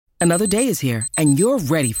Another day is here, and you're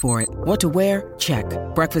ready for it. What to wear? Check.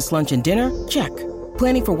 Breakfast, lunch, and dinner? Check.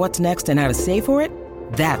 Planning for what's next and how to save for it?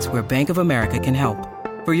 That's where Bank of America can help.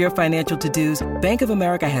 For your financial to-dos, Bank of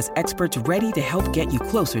America has experts ready to help get you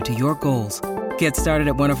closer to your goals. Get started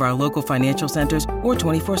at one of our local financial centers or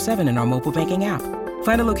 24/7 in our mobile banking app.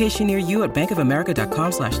 Find a location near you at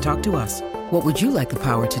bankofamerica.com/talktous. What would you like the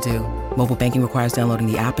power to do? Mobile banking requires downloading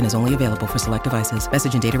the app and is only available for select devices.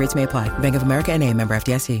 Message and data rates may apply. Bank of America N.A., member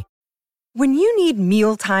FDIC. When you need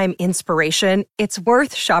mealtime inspiration, it's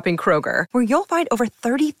worth shopping Kroger, where you'll find over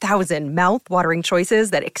 30,000 mouth-watering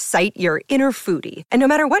choices that excite your inner foodie. And no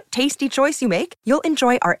matter what tasty choice you make, you'll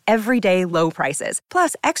enjoy our everyday low prices,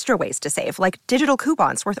 plus extra ways to save, like digital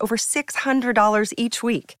coupons worth over $600 each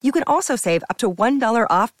week. You can also save up to $1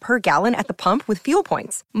 off per gallon at the pump with fuel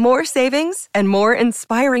points. More savings and more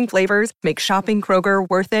inspiring flavors make shopping Kroger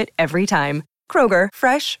worth it every time. Kroger,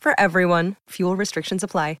 fresh for everyone. Fuel restrictions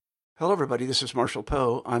apply. Hello, everybody. This is Marshall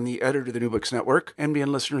Poe. I'm the editor of the New Books Network.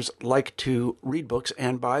 NBN listeners like to read books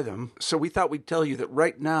and buy them. So we thought we'd tell you that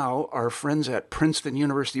right now, our friends at Princeton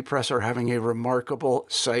University Press are having a remarkable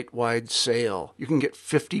site-wide sale. You can get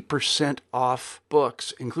 50% off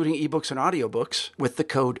books, including ebooks and audiobooks, with the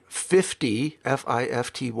code 50,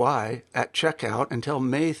 F-I-F-T-Y, at checkout until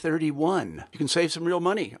May 31. You can save some real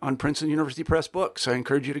money on Princeton University Press books. I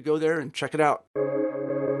encourage you to go there and check it out.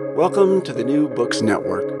 Welcome to the New Books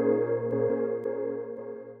Network.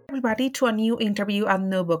 Everybody to a new interview at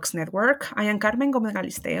New Books Network. I am Carmen Gomez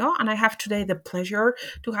Galisteo, and I have today the pleasure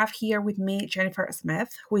to have here with me Jennifer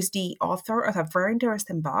Smith, who is the author of a very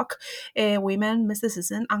interesting book, Women,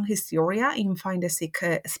 Mysticism, and Hysteria in Find the Sick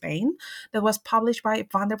Spain, that was published by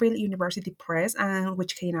Vanderbilt University Press and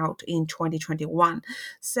which came out in 2021.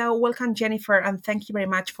 So welcome, Jennifer, and thank you very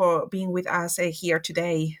much for being with us here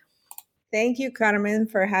today. Thank you, Carmen,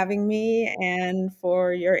 for having me and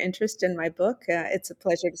for your interest in my book. It's a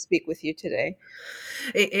pleasure to speak with you today.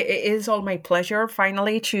 It is all my pleasure,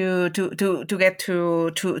 finally, to get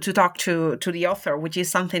to talk to the author, which is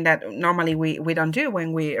something that normally we don't do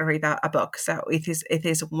when we read a book. So it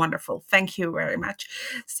is wonderful. Thank you very much.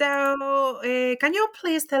 So can you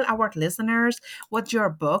please tell our listeners what your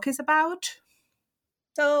book is about?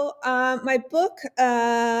 So my book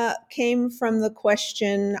came from the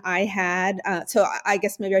question I had. So I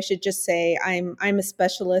guess maybe I should just say I'm a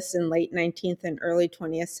specialist in late 19th and early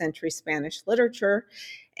 20th century Spanish literature.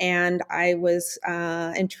 And I was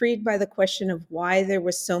intrigued by the question of why there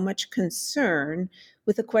was so much concern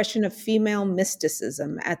with the question of female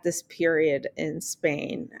mysticism at this period in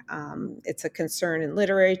Spain. It's a concern in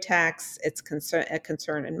literary texts. It's a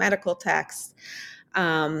concern in medical texts.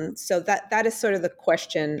 So that is sort of the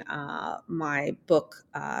question my book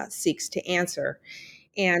seeks to answer.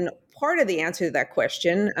 And part of the answer to that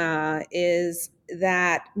question is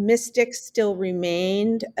that mystics still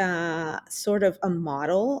remained sort of a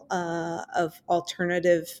model of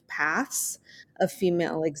alternative paths of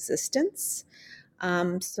female existence.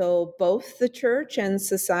 So both the church and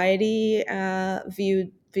society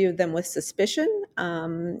viewed them with suspicion.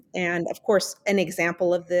 And of course, an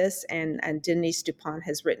example of this, and Denise Dupont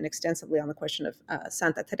has written extensively on the question of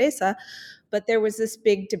Santa Teresa, but there was this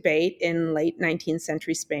big debate in late 19th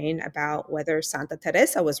century Spain about whether Santa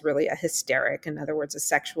Teresa was really a hysteric, in other words, a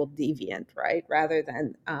sexual deviant, right, rather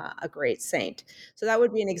than a great saint. So that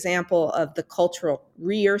would be an example of the cultural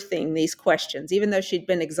re-earthing these questions. Even though she'd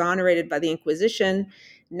been exonerated by the Inquisition,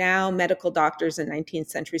 now medical doctors in 19th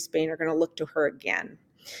century Spain are going to look to her again.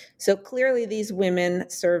 So clearly these women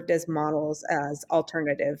served as models, as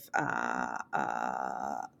alternative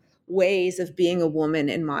ways of being a woman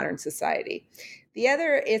in modern society. The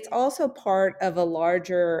other, it's also part of a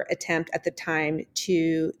larger attempt at the time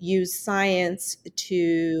to use science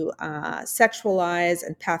to sexualize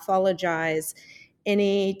and pathologize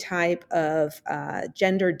any type of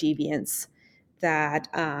gender deviance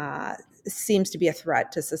that seems to be a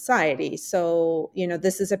threat to society. So,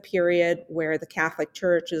 this is a period where the Catholic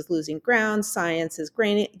Church is losing ground, science is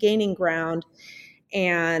gaining ground.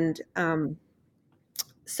 And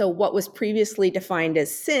so what was previously defined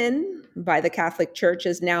as sin by the Catholic Church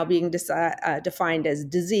is now being defined as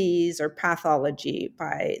disease or pathology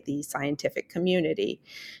by the scientific community.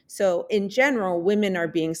 So in general, women are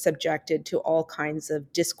being subjected to all kinds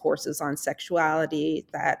of discourses on sexuality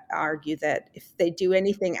that argue that if they do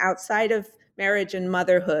anything outside of marriage and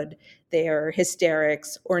motherhood, they are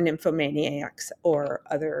hysterics or nymphomaniacs or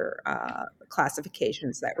other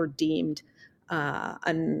classifications that were deemed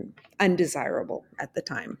undesirable at the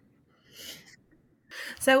time.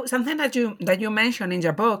 So something that you mentioned in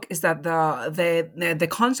your book is that the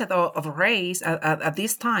concept of race at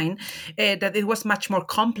this time, that it was much more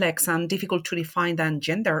complex and difficult to define than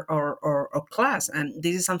gender or class, and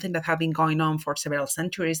this is something that had been going on for several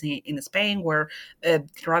centuries in Spain, where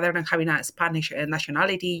rather than having a Spanish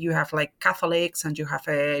nationality, you have like Catholics and you have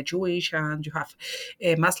Jewish and you have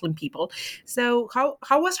Muslim people. So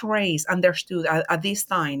how was race understood at this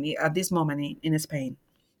time, at this moment in Spain?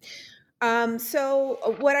 So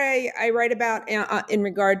what I write about in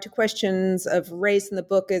regard to questions of race in the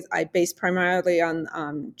book is I base primarily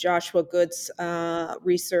on Joshua Good's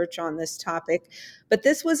research on this topic. But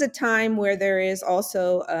this was a time where there is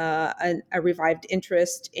also a revived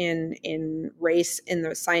interest in race in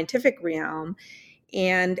the scientific realm.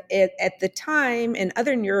 And at the time, in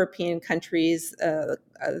other European countries, the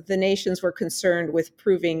nations were concerned with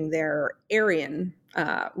proving their Aryan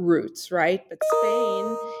roots, right? But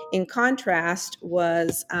Spain, in contrast,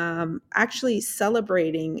 was actually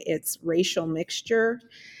celebrating its racial mixture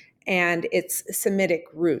and its Semitic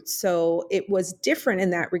roots. So it was different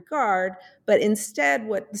in that regard. But instead,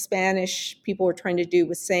 what the Spanish people were trying to do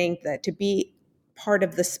was saying that to be part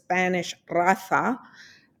of the Spanish raza,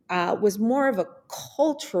 was more of a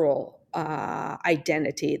cultural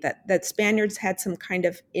identity, that Spaniards had some kind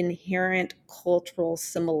of inherent cultural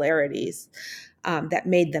similarities that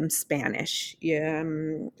made them Spanish.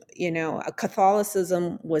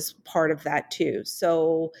 Catholicism was part of that too.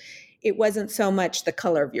 So it wasn't so much the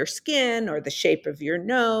color of your skin or the shape of your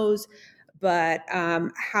nose, but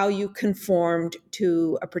how you conformed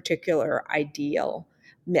to a particular ideal,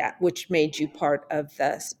 which made you part of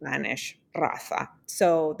the Spanish raza.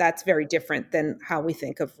 So that's very different than how we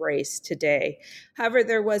think of race today. However,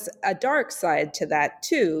 there was a dark side to that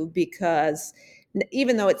too, because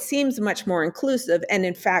even though it seems much more inclusive, and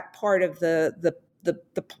in fact, part of the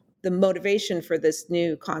motivation for this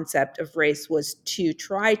new concept of race was to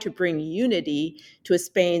try to bring unity to a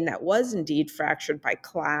Spain that was indeed fractured by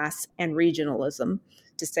class and regionalism,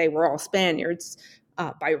 to say we're all Spaniards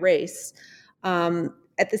by race.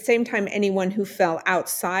 At the same time, anyone who fell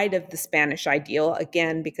outside of the Spanish ideal,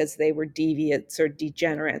 again, because they were deviates or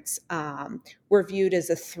degenerates, were viewed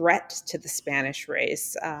as a threat to the Spanish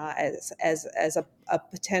race, as a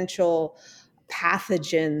potential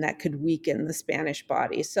pathogen that could weaken the Spanish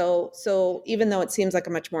body. So even though it seems like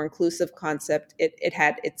a much more inclusive concept, it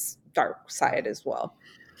had its dark side as well.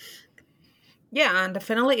 Yeah, and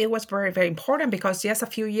definitely it was very, very important because just a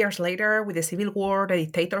few years later, with the civil war, the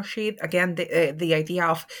dictatorship, again, the idea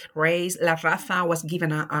of race, la raza, was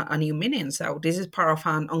given a new meaning. So this is part of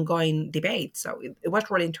an ongoing debate. So it was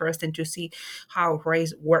really interesting to see how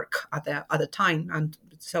race worked at the time, and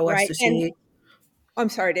so as Right. to see. I'm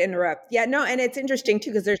sorry to interrupt. Yeah, no, and it's interesting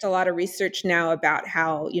too, because there's a lot of research now about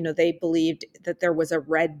how, they believed that there was a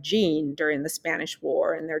red gene during the Spanish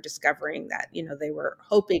War, and they're discovering that, they were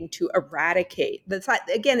hoping to eradicate.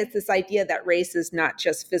 Again, it's this idea that race is not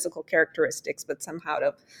just physical characteristics, but somehow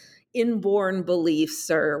to inborn beliefs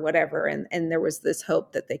or whatever. And there was this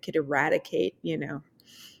hope that they could eradicate,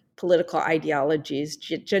 political ideologies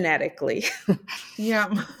genetically.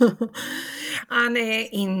 Yeah. And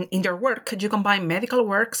in your work, you combine medical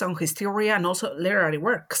works on history and also literary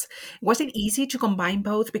works. Was it easy to combine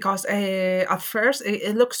both? Because at first,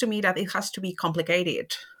 it looks to me that it has to be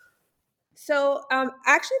complicated. So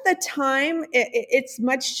actually, the time,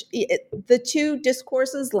 the two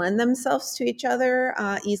discourses lend themselves to each other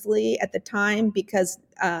easily at the time, because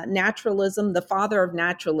naturalism, the father of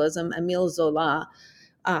naturalism, Émile Zola,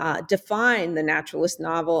 defined the naturalist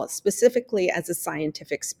novel specifically as a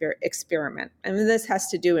scientific experiment. I mean, this has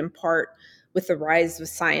to do in part with the rise of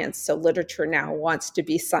science. So literature now wants to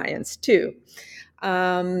be science too.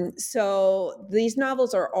 So these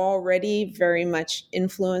novels are already very much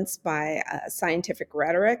influenced by scientific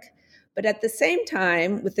rhetoric. But at the same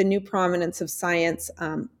time, with the new prominence of science,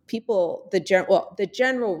 the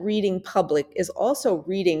general reading public is also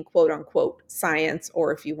reading quote unquote science,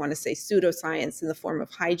 or if you want to say pseudoscience, in the form of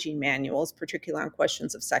hygiene manuals, particularly on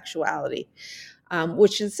questions of sexuality,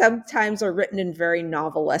 which sometimes are written in very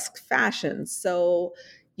novelesque fashions. So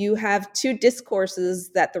you have two discourses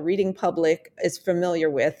that the reading public is familiar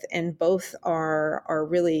with, and both are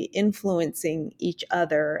really influencing each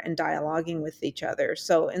other and dialoguing with each other.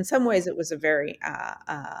 So in some ways, it was a very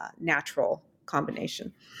natural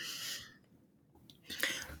combination.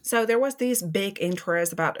 So there was this big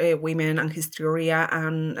interest about women and hysteria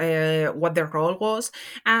and what their role was.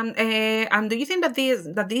 And do you think that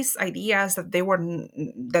these ideas that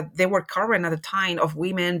they were current at the time of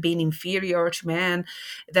women being inferior to men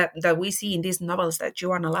that we see in these novels that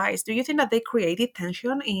you analyze, do you think that they created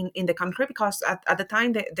tension in the country? Because at the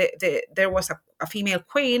time there was a female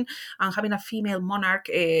queen, and having a female monarch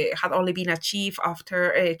had only been achieved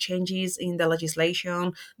after changes in the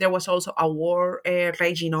legislation. There was also a war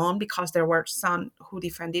raging on because there were some who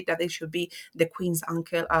defended that it should be the queen's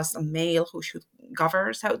uncle as a male who should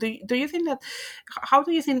govern. So do you think that, how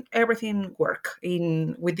do you think everything work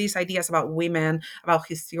with these ideas about women, about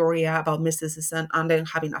hysteria, about mysticism, and then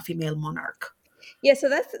having a female monarch? Yeah, so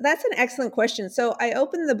that's an excellent question. So I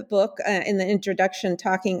opened the book in the introduction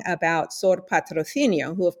talking about Sor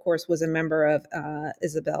Patrocinio, who of course was a member of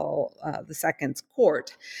Isabel II's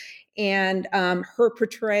court, and her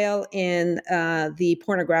portrayal in the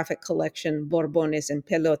pornographic collection Borbones en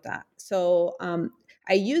Pelota. So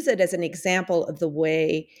I use it as an example of the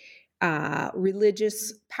way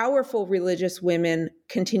powerful religious women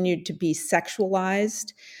continued to be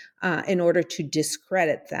sexualized in order to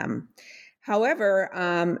discredit them. However,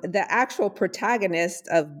 the actual protagonist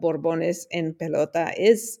of Borbones en Pelota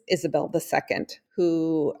is Isabel II,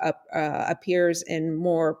 who appears in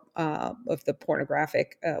more of the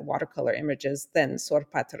pornographic watercolor images than Sor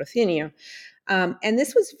Patrocinio. And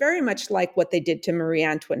this was very much like what they did to Marie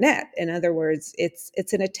Antoinette. In other words,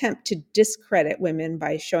 it's an attempt to discredit women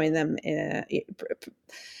by showing them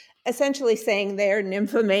essentially saying they're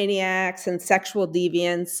nymphomaniacs and sexual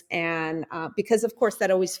deviants. And because, of course,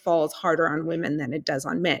 that always falls harder on women than it does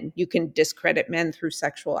on men. You can discredit men through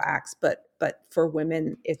sexual acts, but for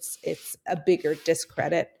women, it's a bigger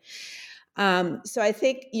discredit. So I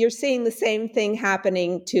think you're seeing the same thing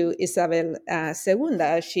happening to Isabel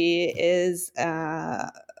II. She is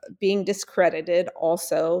being discredited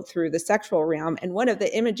also through the sexual realm. And one of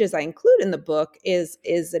the images I include in the book is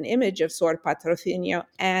an image of Sor Patrocinio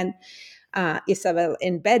and Isabel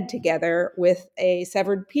in bed together with a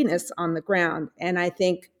severed penis on the ground. And I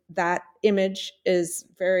think that image is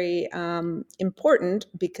very important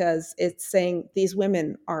because it's saying these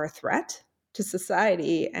women are a threat to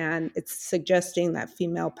society, and it's suggesting that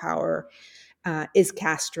female power is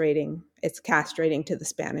castrating. It's castrating to the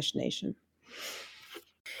Spanish nation.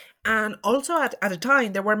 And also at the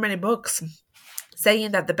time, there were many books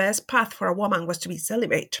saying that the best path for a woman was to be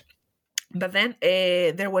celibate. But then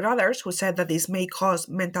there were others who said that this may cause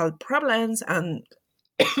mental problems and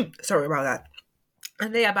sorry about that.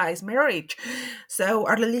 And they advised marriage. So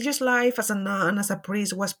our religious life as a nun, as a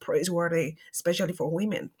priest, was praiseworthy, especially for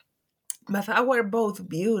women. But how were both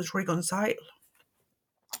views reconciled?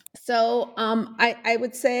 So I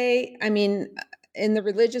would say, I mean, in the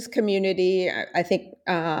religious community, I think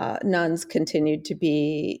nuns continued to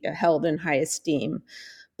be held in high esteem.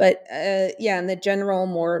 But in the general,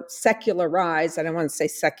 more secularized, I don't want to say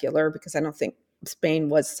secular because I don't think Spain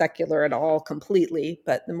was secular at all completely,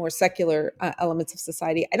 but the more secular elements of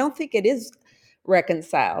society, I don't think it is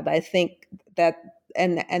reconciled. I think that,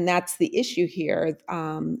 and that's the issue here,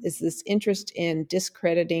 is this interest in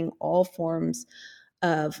discrediting all forms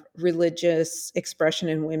of religious expression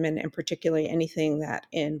in women, and particularly anything that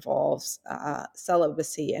involves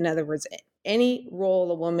celibacy. In other words, any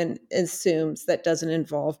role a woman assumes that doesn't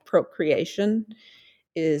involve procreation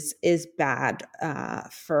is bad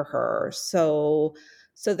for her. So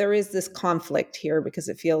there is this conflict here because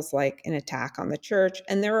it feels like an attack on the church.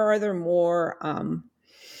 And there are other more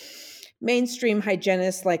mainstream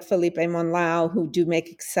hygienists like Felipe Monlau who do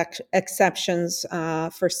make exceptions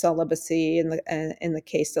for celibacy in the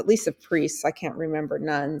case, at least of priests. I can't remember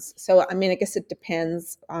nuns. So, I mean, I guess it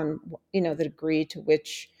depends on, the degree to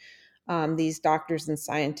which these doctors and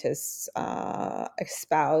scientists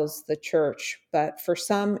espouse the church. But for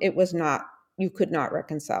some, it was not, you could not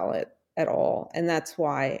reconcile it at all. And that's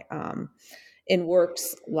why in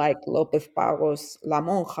works like López Parro's La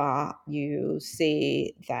Monja, you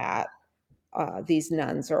see that these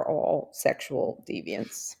nuns are all sexual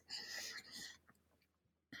deviants.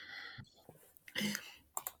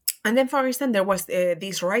 And then, for instance, there was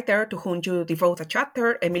this writer to whom you devote a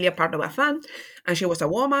chapter, Emilia Pardo Bazán, and she was a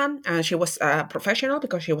woman, and she was a professional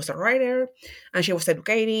because she was a writer, and she was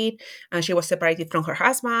educated, and she was separated from her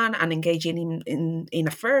husband and engaging in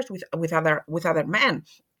affairs with other men.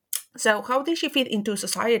 So how did she fit into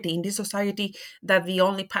society, in this society that the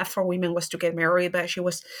only path for women was to get married, but she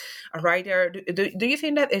was a writer? Do you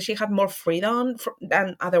think that she had more freedom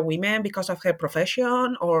than other women because of her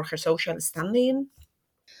profession or her social standing?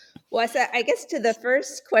 Well, so I guess to the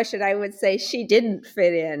first question, I would say she didn't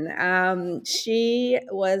fit in. She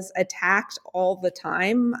was attacked all the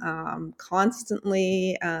time,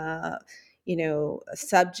 constantly,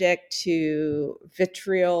 subject to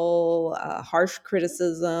vitriol, harsh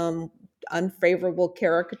criticism, unfavorable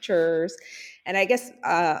caricatures. And I guess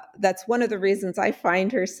that's one of the reasons I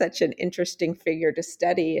find her such an interesting figure to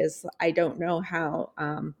study is I don't know how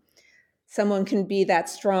someone can be that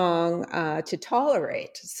strong to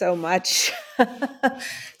tolerate so much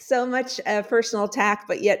so much personal attack,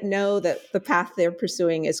 but yet know that the path they're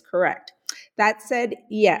pursuing is correct. That said,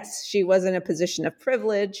 yes, she was in a position of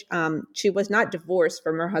privilege. She was not divorced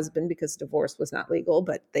from her husband because divorce was not legal,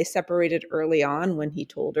 but they separated early on when he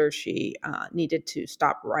told her she needed to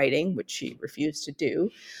stop writing, which she refused to do.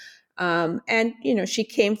 And, she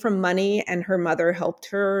came from money and her mother helped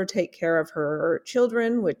her take care of her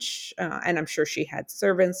children, which, and I'm sure she had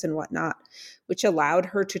servants and whatnot, which allowed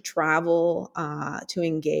her to travel, to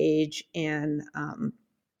engage in,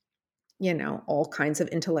 all kinds of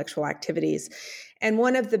intellectual activities. And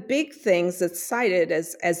one of the big things that's cited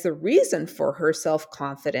as the reason for her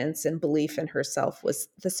self-confidence and belief in herself was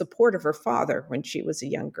the support of her father when she was a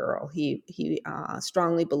young girl. He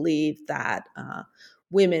strongly believed that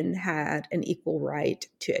women had an equal right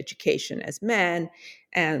to education as men,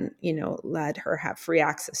 and let her have free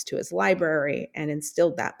access to his library and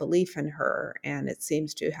instilled that belief in her. And it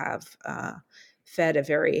seems to have fed a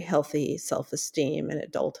very healthy self-esteem in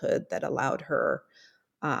adulthood that allowed her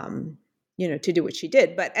to do what she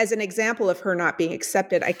did. But as an example of her not being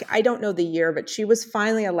accepted, I don't know the year, but she was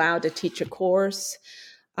finally allowed to teach a course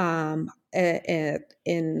in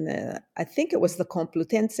I think it was the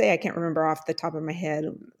Complutense, I can't remember off the top of my head,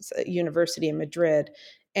 a university in Madrid,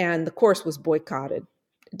 and the course was boycotted,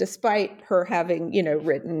 despite her having,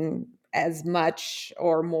 written as much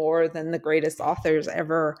or more than the greatest authors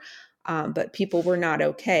ever. But people were not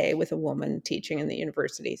okay with a woman teaching in the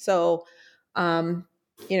university. So,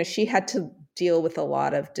 she had to deal with a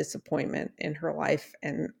lot of disappointment in her life.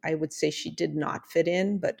 And I would say she did not fit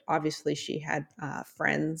in, but obviously she had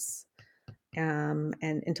friends and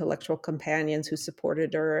intellectual companions who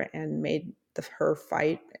supported her and made her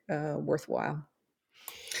fight worthwhile.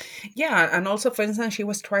 Yeah, and also, for instance, she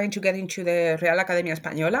was trying to get into the Real Academia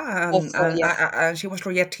Española, and she was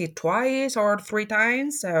rejected twice or three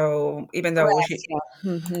times. So even though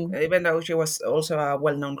even though she was also a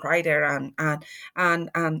well-known writer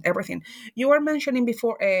and everything, you were mentioning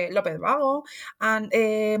before Lope de Vago, and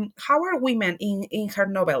how are women in her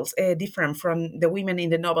novels different from the women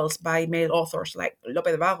in the novels by male authors like Lope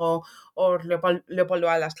de Vago or Leopoldo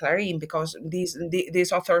Alas Clarín? Because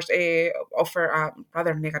these authors offer a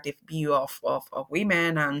rather negative view of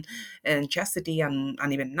women and chastity and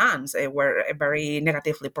even nuns were very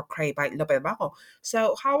negatively portrayed by Lope de Vago.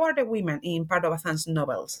 So how are the women in Pardo Bazan's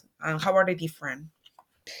novels and how are they different?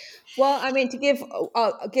 Well, I mean, to give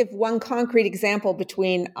one concrete example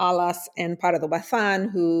between Alas and Pardo Bazan,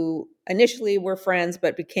 who initially were friends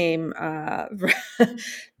but became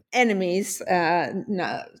enemies,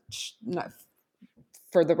 not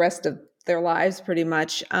for the rest of their lives, pretty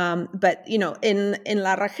much. But in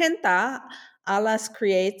La Regenta, Alas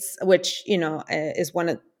creates, which is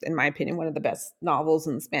in my opinion, one of the best novels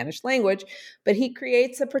in the Spanish language. But he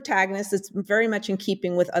creates a protagonist that's very much in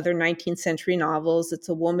keeping with other 19th century novels. It's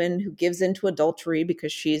a woman who gives into adultery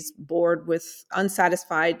because she's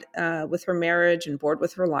unsatisfied with her marriage and bored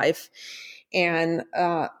with her life, and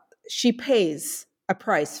she pays a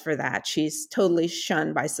price for that. She's totally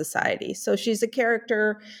shunned by society. So she's a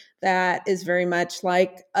character that is very much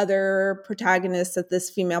like other protagonists, of this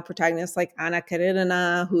female protagonist like Ana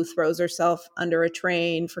Karenina, who throws herself under a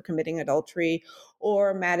train for committing adultery,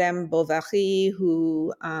 or Madame Bovary,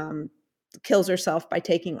 who kills herself by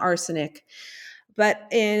taking arsenic. But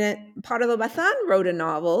Pardo Bazan wrote a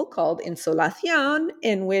novel called Insolación,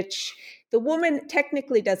 in which the woman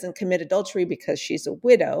technically doesn't commit adultery because she's a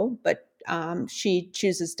widow, but she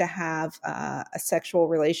chooses to have a sexual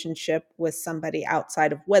relationship with somebody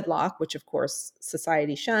outside of wedlock, which of course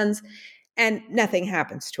society shuns, and nothing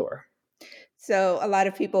happens to her. So a lot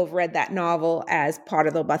of people have read that novel as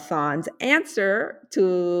Pardo Bazan's answer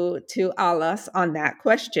to Alas on that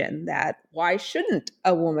question, that why shouldn't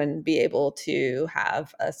a woman be able to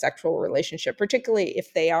have a sexual relationship, particularly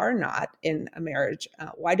if they are not in a marriage?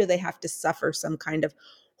 Why do they have to suffer some kind of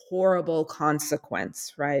horrible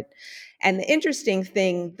consequence, right? And the interesting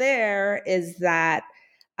thing there is that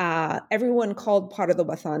everyone called Pardo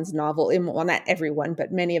Bazan's novel, well, not everyone,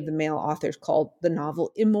 but many of the male authors called the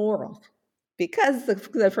novel immoral, because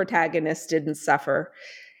the protagonist didn't suffer.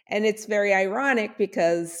 And it's very ironic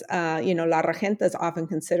because, La Regenta is often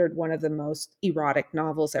considered one of the most erotic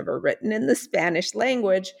novels ever written in the Spanish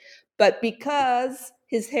language. But because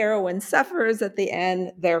his heroine suffers at the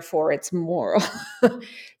end, therefore it's moral.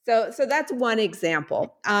 So that's one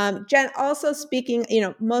example. Jen, also speaking,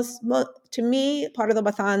 most to me, Pardo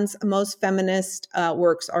Bazan's most feminist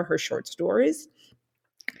works are her short stories.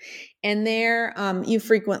 And there you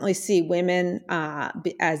frequently see women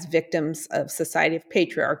as victims of society of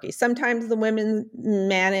patriarchy. Sometimes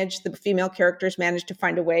the female characters manage to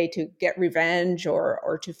find a way to get revenge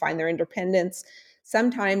or to find their independence.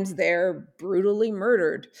 Sometimes they're brutally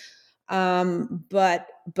murdered. But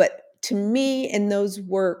to me, in those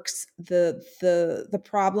works, the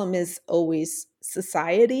problem is always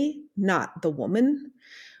society, not the woman.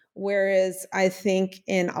 Whereas I think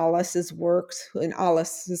in Alas's works, and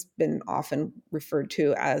Alas has been often referred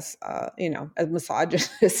to as, a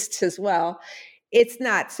misogynist as well. It's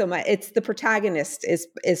not so much. It's the protagonist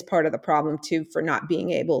is part of the problem too, for not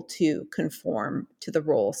being able to conform to the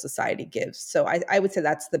role society gives. So I would say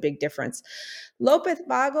that's the big difference. Lopez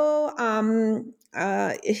Vago,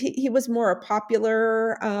 he was more a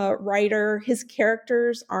popular writer. His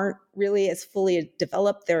characters aren't really as fully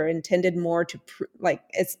developed. They're intended more to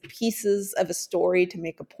as pieces of a story to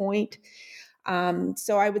make a point.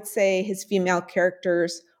 So I would say his female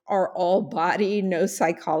characters are all body, no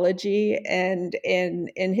psychology. And in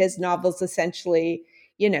his novels, essentially,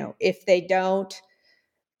 if they don't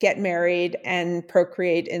get married and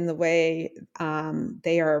procreate in the way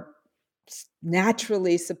they are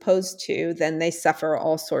naturally supposed to, then they suffer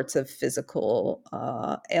all sorts of physical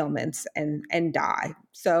ailments and die.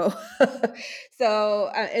 So,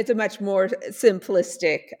 it's a much more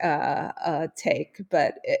simplistic take.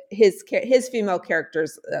 But his female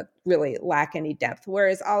characters really lack any depth,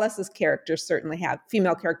 whereas Alas's female characters certainly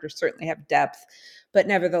have depth, but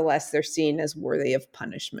nevertheless they're seen as worthy of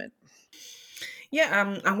punishment.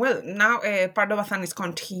 Yeah, and well, now Pardo Bazan is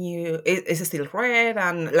still read,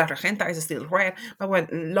 and La Regenta is still read, but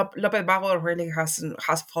when Lopez Vago really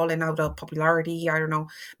has fallen out of popularity, I don't know,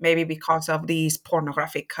 maybe because of this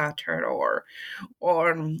pornographic culture or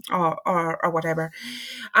whatever.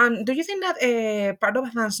 And do you think that Pardo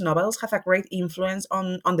Bazan's novels have a great influence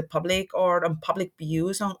on the public or on public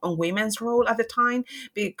views on women's role at the time?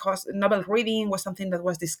 Because novel reading was something that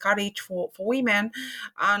was discouraged for women,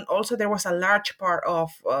 and also there was a large part of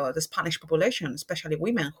the Spanish population, especially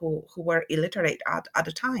women who were illiterate at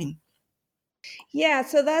the time. Yeah,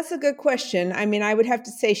 so that's a good question. I mean, I would have to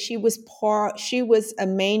say she was a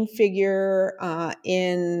main figure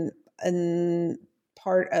in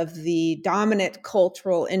part of the dominant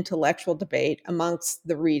cultural intellectual debate amongst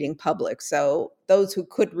the reading public. So those who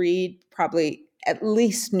could read probably at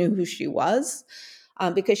least knew who she was.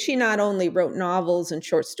 Because she not only wrote novels and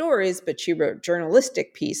short stories, but she wrote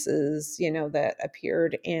journalistic pieces, that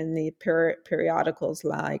appeared in the periodicals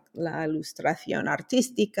like La Ilustración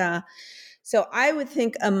Artística. So I would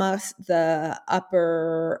think amongst the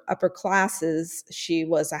upper classes, she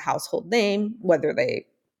was a household name, whether they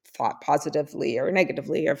thought positively or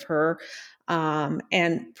negatively of her.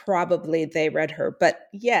 And probably they read her. But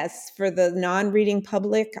yes, for the non-reading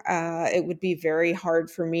public, it would be very hard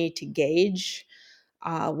for me to gauge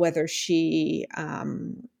whether she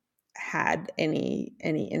had any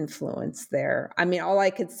influence there. I mean, all I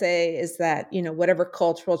could say is that, whatever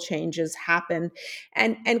cultural changes happened,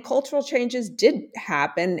 and cultural changes did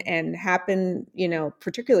happen,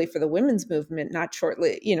 particularly for the women's movement, not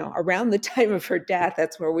shortly, around the time of her death.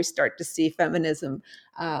 That's where we start to see feminism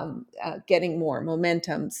getting more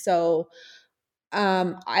momentum. So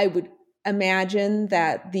I would imagine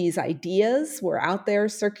that these ideas were out there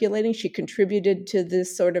circulating. She contributed to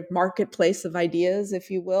this sort of marketplace of ideas,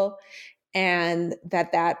 if you will, and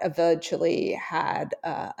that eventually had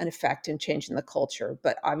an effect in changing the culture.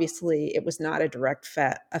 But obviously, it was not a direct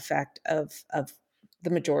effect of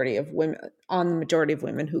the majority of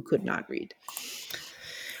women who could not read.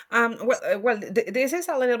 This is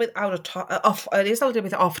a little bit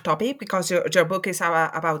off topic because your book is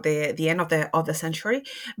about the end of the century.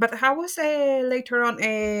 But how was later on?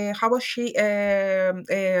 How was she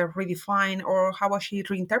redefined, or how was she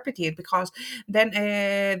reinterpreted? Because then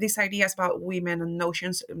these ideas about women and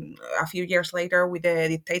notions, a few years later with the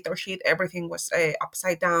dictatorship, everything was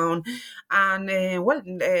upside down, and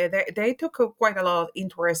they took quite a lot of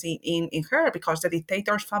interest in her, because the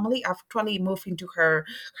dictator's family actually moved into her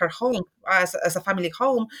home as a family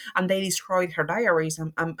home, and they destroyed her diaries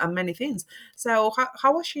and many things. So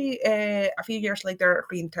how was she a few years later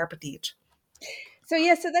reinterpreted?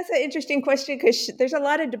 So that's an interesting question because there's a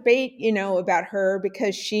lot of debate, about her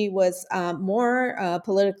because she was more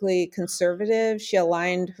politically conservative. She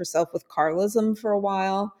aligned herself with Carlism for a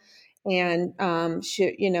while, and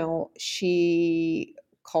she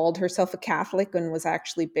called herself a Catholic and was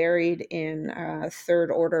actually buried in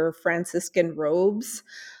Third Order Franciscan robes.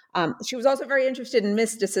 She was also very interested in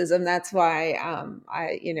mysticism. That's why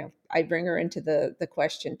I bring her into the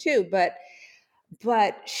question too, but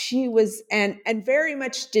she was and very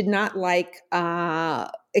much did not like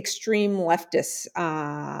extreme leftist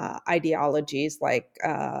ideologies like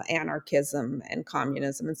anarchism and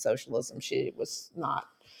communism and socialism. She was not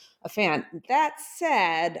a fan. That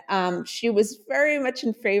said, she was very much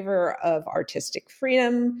in favor of artistic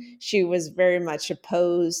freedom. She was very much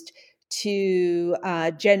opposed to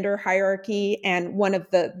gender hierarchy. And one of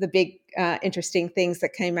the big interesting things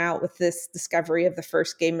that came out with this discovery of the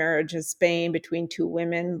first gay marriage in Spain between two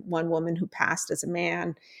women, one woman who passed as a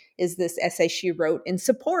man, is this essay she wrote in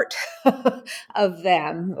support of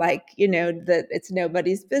them, like, that it's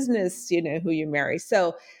nobody's business, who you marry.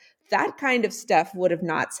 So that kind of stuff would have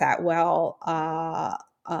not sat well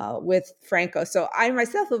with Franco. So I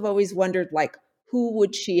myself have always wondered, like, who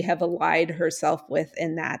would she have allied herself with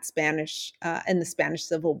in that in the Spanish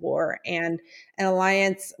Civil War? And an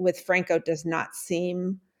alliance with Franco does not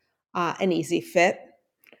seem an easy fit.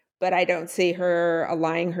 But I don't see her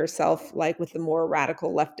aligning herself like with the more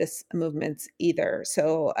radical leftist movements either.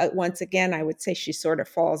 So once again, I would say she sort of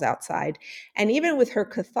falls outside. And even with her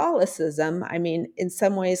Catholicism, I mean, in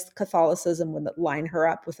some ways, Catholicism would line her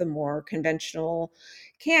up with a more conventional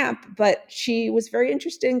camp. But she was very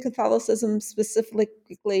interested in Catholicism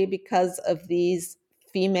specifically because of these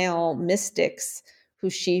female mystics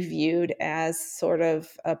who she viewed as sort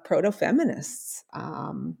of proto-feminists.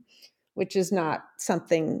 Which is not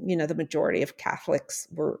something, the majority of Catholics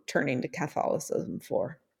were turning to Catholicism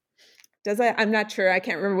for. I'm not sure. I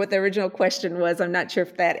can't remember what the original question was. I'm not sure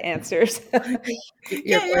if that answers.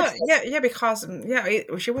 Yeah. Because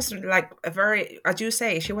she was like a very, as you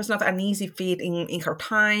say, she was not an easy fit in her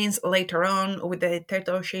times. Later on with the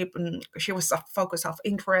dictatorship, and she was a focus of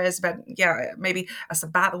interest. But maybe as a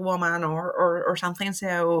bad woman or something.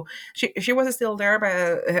 So she was still there,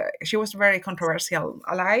 but she was very controversial,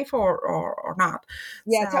 alive or not.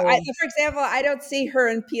 Yeah. So for example, I don't see her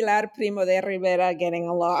and Pilar Primo de Rivera getting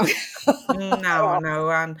along.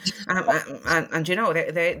 No, and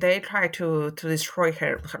they tried to destroy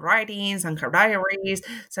her writings and her diaries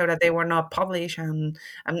so that they were not published, and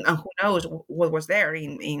who knows what was there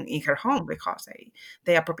in her home because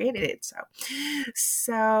they appropriated it.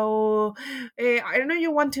 So I don't know.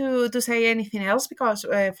 You want to say anything else because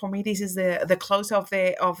for me this is the close of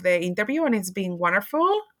the interview and it's been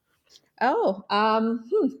wonderful.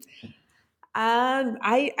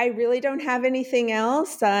 I really don't have anything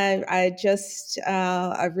else. I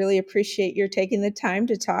really appreciate your taking the time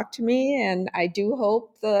to talk to me. And I do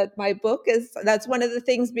hope that my book that's one of the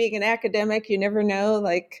things being an academic, you never know,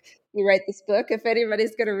 like you write this book, if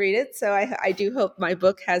anybody's going to read it. So I do hope my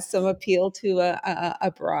book has some appeal to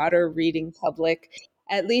a broader reading public,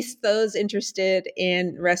 at least those interested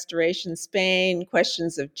in Restoration Spain,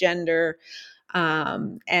 questions of gender,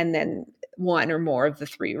 and then one or more of the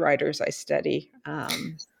three writers I study. For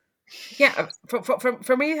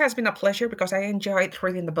me, it has been a pleasure because I enjoyed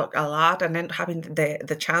reading the book a lot, and then having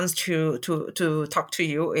the chance to talk to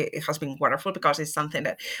you, it has been wonderful because it's something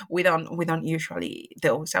that we don't usually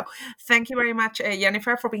do. So thank you very much,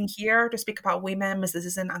 Jennifer, for being here to speak about women,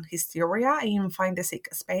 mysticism, and hysteria in Find the Sick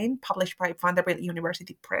Spain, published by Vanderbilt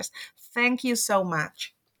University Press. Thank you so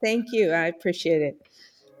much. Thank you. I appreciate it.